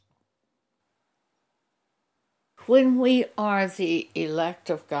When we are the elect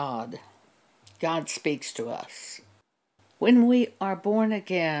of God, God speaks to us. When we are born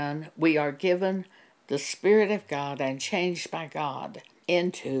again, we are given the Spirit of God and changed by God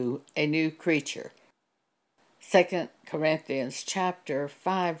into a new creature. 2 Corinthians chapter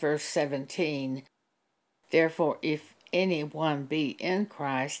 5, verse 17, therefore, if anyone be in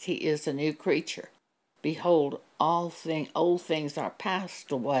Christ, he is a new creature. Behold, old things are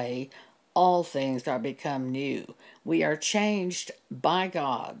passed away, all things are become new. We are changed by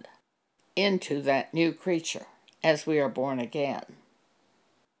God into that new creature as we are born again.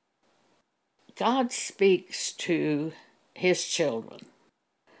 God speaks to his children.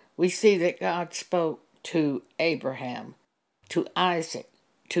 We see that God spoke to Abraham, to Isaac,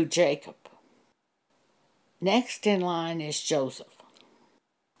 to Jacob. Next in line is Joseph.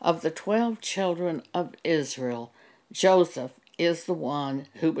 Of the 12 children of Israel, Joseph is the one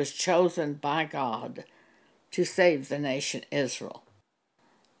who was chosen by God to save the nation Israel.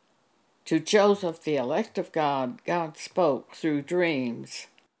 To Joseph, the elect of God, God spoke through dreams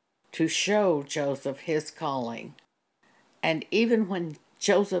to show Joseph his calling. And even when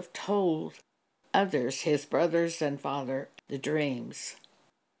Joseph told others, his brothers and father, the dreams,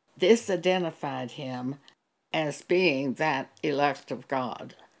 this identified him as being that elect of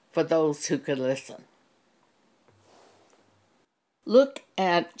God for those who could listen. Look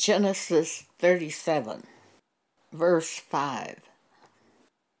at Genesis 37, verse 5.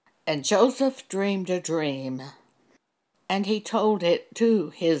 And Joseph dreamed a dream, and he told it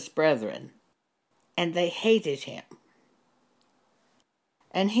to his brethren, and they hated him.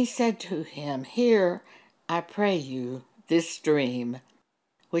 And he said to him, hear, I pray you, this dream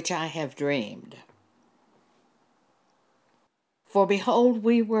which I have dreamed. For behold,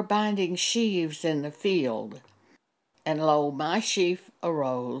 we were binding sheaves in the field, and lo, my sheaf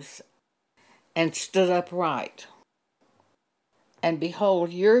arose and stood upright. And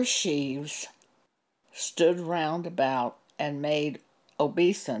behold, your sheaves stood round about and made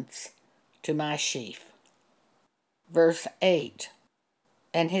obeisance to my sheaf. Verse 8.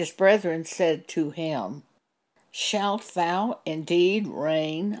 And his brethren said to him, shalt thou indeed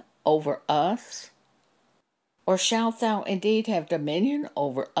reign over us? Or shalt thou indeed have dominion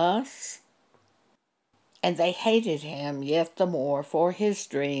over us? And they hated him yet the more for his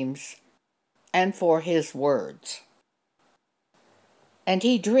dreams and for his words. And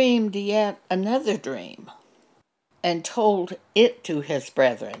he dreamed yet another dream, and told it to his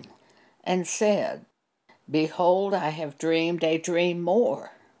brethren, and said, behold, I have dreamed a dream more.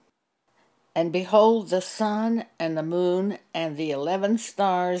 And behold, the sun and the moon and the 11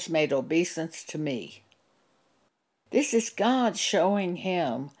 stars made obeisance to me. This is God showing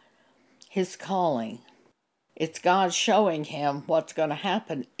him his calling. It's God showing him what's going to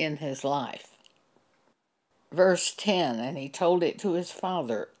happen in his life. Verse 10, and he told it to his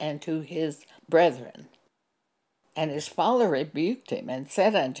father and to his brethren. And his father rebuked him and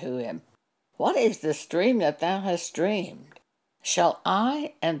said unto him, what is this dream that thou hast dreamed? Shall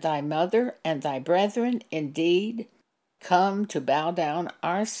I and thy mother and thy brethren indeed come to bow down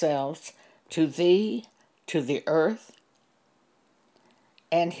ourselves to thee, to the earth?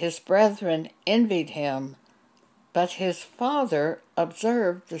 And his brethren envied him, but his father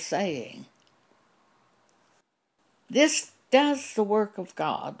observed the saying. This does the work of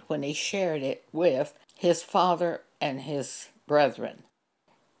God when he shared it with his father and his brethren.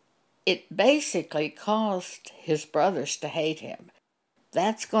 It basically caused his brothers to hate him.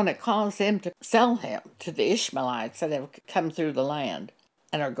 That's going to cause them to sell him to the Ishmaelites that have come through the land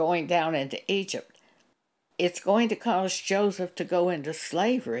and are going down into Egypt. It's going to cause Joseph to go into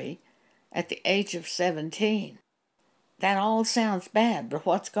slavery at the age of 17. That all sounds bad, but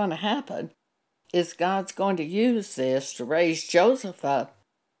what's going to happen is God's going to use this to raise Joseph up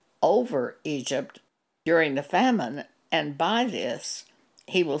over Egypt during the famine, and by this,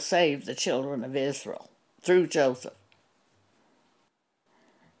 he will save the children of Israel through Joseph.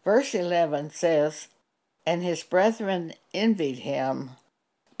 Verse 11 says, and his brethren envied him,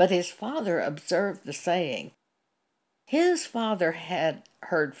 but his father observed the saying. His father had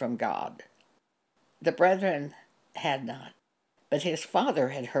heard from God. The brethren had not, but his father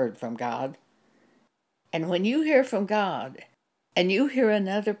had heard from God. And when you hear from God, and you hear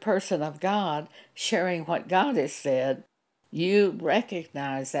another person of God sharing what God has said, you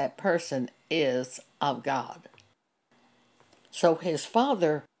recognize that person is of God. So his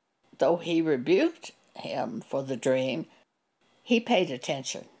father, though he rebuked him for the dream, he paid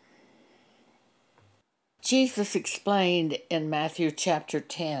attention. Jesus explained in Matthew chapter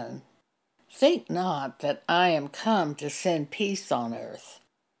 10, think not that I am come to send peace on earth.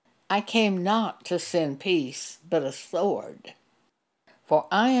 I came not to send peace, but a sword. For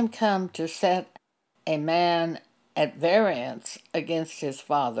I am come to set a man at variance against his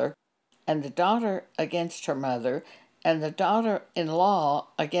father, and the daughter against her mother, and the daughter-in-law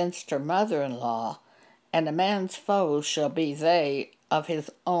against her mother-in-law, and a man's foes shall be they of his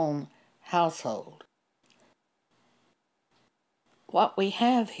own household. What we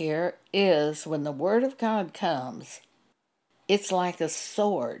have here is when the Word of God comes, it's like a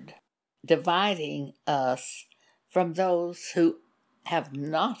sword dividing us from those who have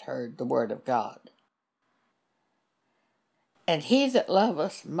not heard the Word of God. And he that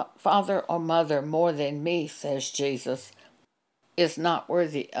loveth father or mother more than me, says Jesus, is not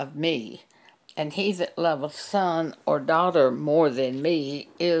worthy of me. And he that loveth son or daughter more than me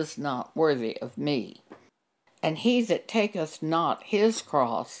is not worthy of me. And he that taketh not his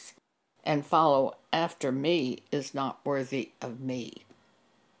cross and follow after me is not worthy of me.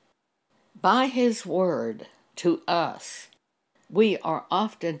 By his word to us, we are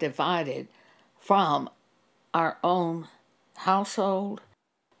often divided from our own household,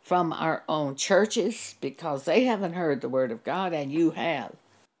 from our own churches, because they haven't heard the word of God and you have.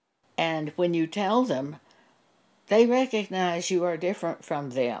 And when you tell them, they recognize you are different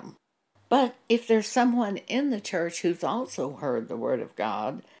from them. But if there's someone in the church who's also heard the word of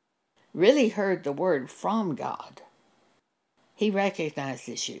God, really heard the word from God, he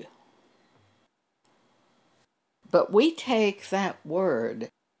recognizes you. But we take that word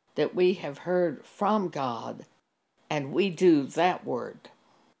that we have heard from God and we do that word.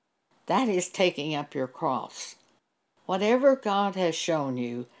 That is taking up your cross. Whatever God has shown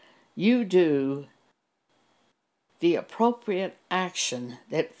you, you do the appropriate action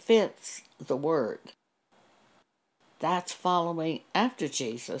that fits the word. That's following after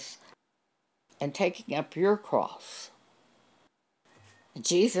Jesus and taking up your cross.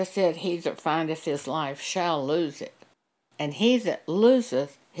 Jesus said, he that findeth his life shall lose it, and he that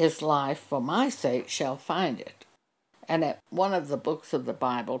loseth his life for my sake shall find it. And one of the books of the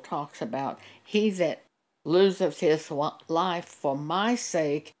Bible talks about he that loseth his life for my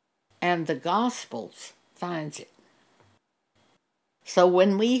sake and the Gospels finds it. So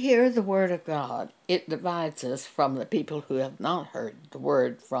when we hear the word of God, it divides us from the people who have not heard the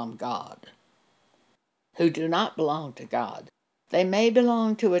word from God, who do not belong to God. They may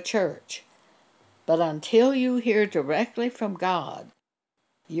belong to a church, but until you hear directly from God,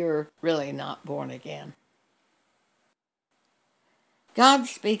 you're really not born again. God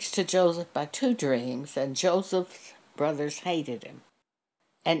speaks to Joseph by two dreams, and Joseph's brothers hated him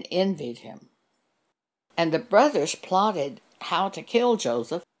and envied him. And the brothers plotted how to kill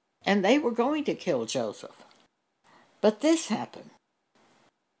Joseph, and they were going to kill Joseph. But this happened.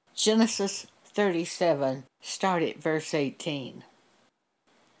 Genesis 37, start at verse 18.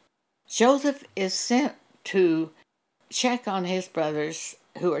 Joseph is sent to check on his brothers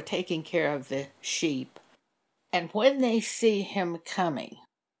who are taking care of the sheep. And when they see him coming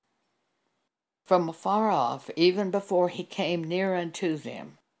from afar off, even before he came near unto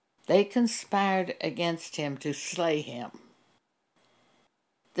them, they conspired against him to slay him.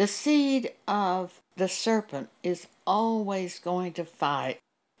 The seed of the serpent is always going to fight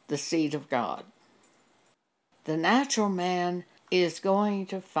the seed of God. The natural man is going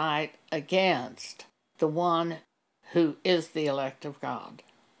to fight against the one who is the elect of God.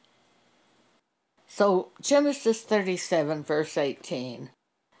 So Genesis 37, verse 18,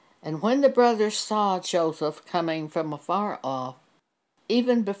 and when the brothers saw Joseph coming from afar off,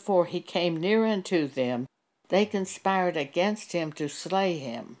 even before he came near unto them, they conspired against him to slay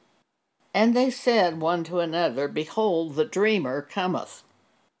him. And they said one to another, behold, the dreamer cometh.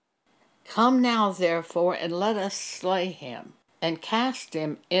 Come now, therefore, and let us slay him, and cast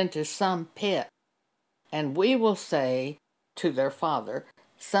him into some pit. And we will say to their father,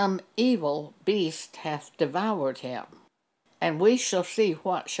 some evil beast hath devoured him, and we shall see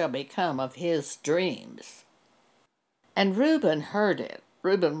what shall become of his dreams. And Reuben heard it.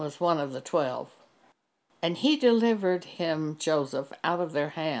 Reuben was one of the 12. And he delivered him, Joseph, out of their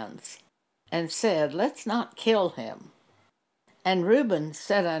hands, and said, let's not kill him. And Reuben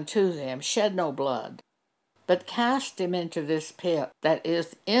said unto them, shed no blood, but cast him into this pit that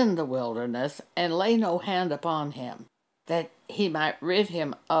is in the wilderness, and lay no hand upon him, that he might rid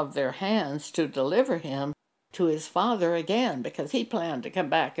him of their hands to deliver him to his father again, because he planned to come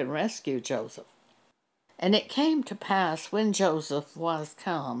back and rescue Joseph. And it came to pass, when Joseph was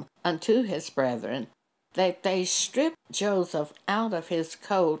come unto his brethren, that they stripped Joseph out of his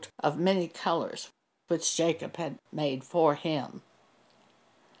coat of many colors, which Jacob had made for him.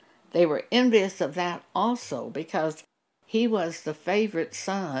 They were envious of that also, because he was the favorite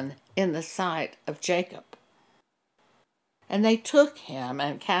son in the sight of Jacob. And they took him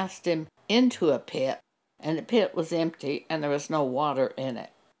and cast him into a pit, and the pit was empty, and there was no water in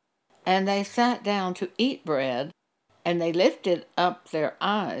it. And they sat down to eat bread, and they lifted up their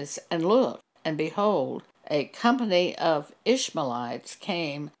eyes and looked, and behold, a company of Ishmaelites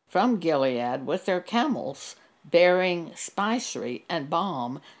came from Gilead with their camels, bearing spicery and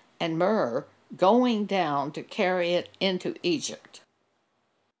balm and myrrh, going down to carry it into Egypt.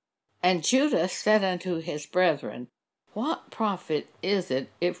 And Judah said unto his brethren, What profit is it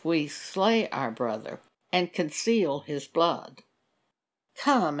if we slay our brother and conceal his blood?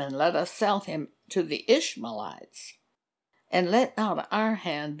 Come and let us sell him to the Ishmaelites, and let not our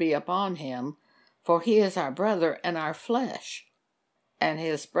hand be upon him, for he is our brother and our flesh. And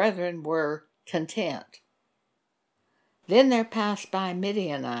his brethren were content. Then there passed by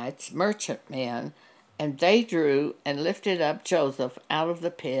Midianites, merchantmen, and they drew and lifted up Joseph out of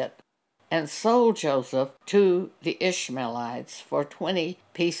the pit, and sold Joseph to the Ishmaelites for 20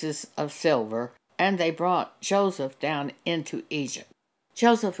 pieces of silver, and they brought Joseph down into Egypt.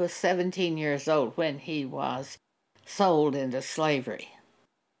 Joseph was 17 years old when he was sold into slavery.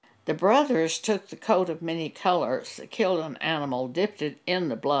 The brothers took the coat of many colors, killed an animal, dipped it in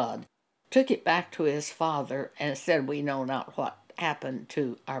the blood, took it back to his father, and said, We know not what happened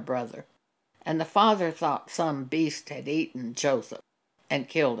to our brother. And the father thought some beast had eaten Joseph and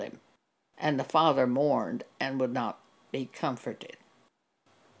killed him. And the father mourned and would not be comforted.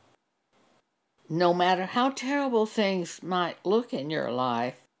 No matter how terrible things might look in your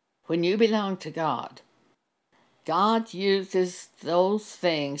life, when you belong to God, God uses those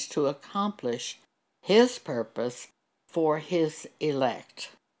things to accomplish His purpose for His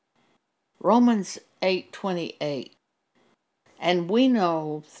elect. Romans 8:28. And we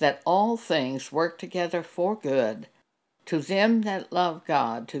know that all things work together for good, to them that love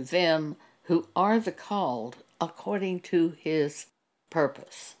God, to them who are the called according to His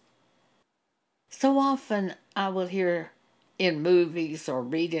purpose. So often I will hear in movies or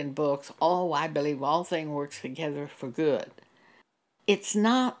read in books, I believe all things work together for good. It's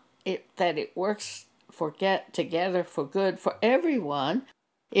not that it works together for good for everyone.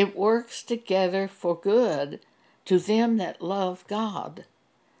 It works together for good to them that love God,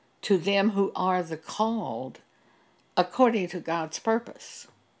 to them who are the called according to God's purpose.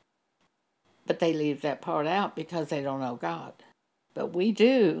 But they leave that part out because they don't know God. But we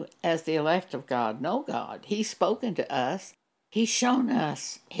do, as the elect of God, know God. He's spoken to us. He's shown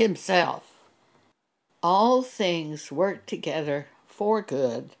us Himself. All things work together for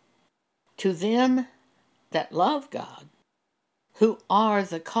good to them that love God, who are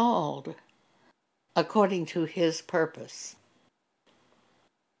the called according to His purpose.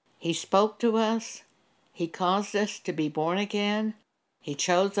 He spoke to us. He caused us to be born again. He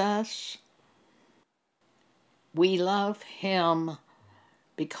chose us. We love Him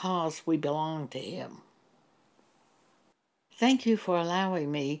because we belong to Him. Thank you for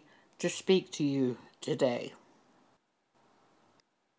allowing me to speak to you today.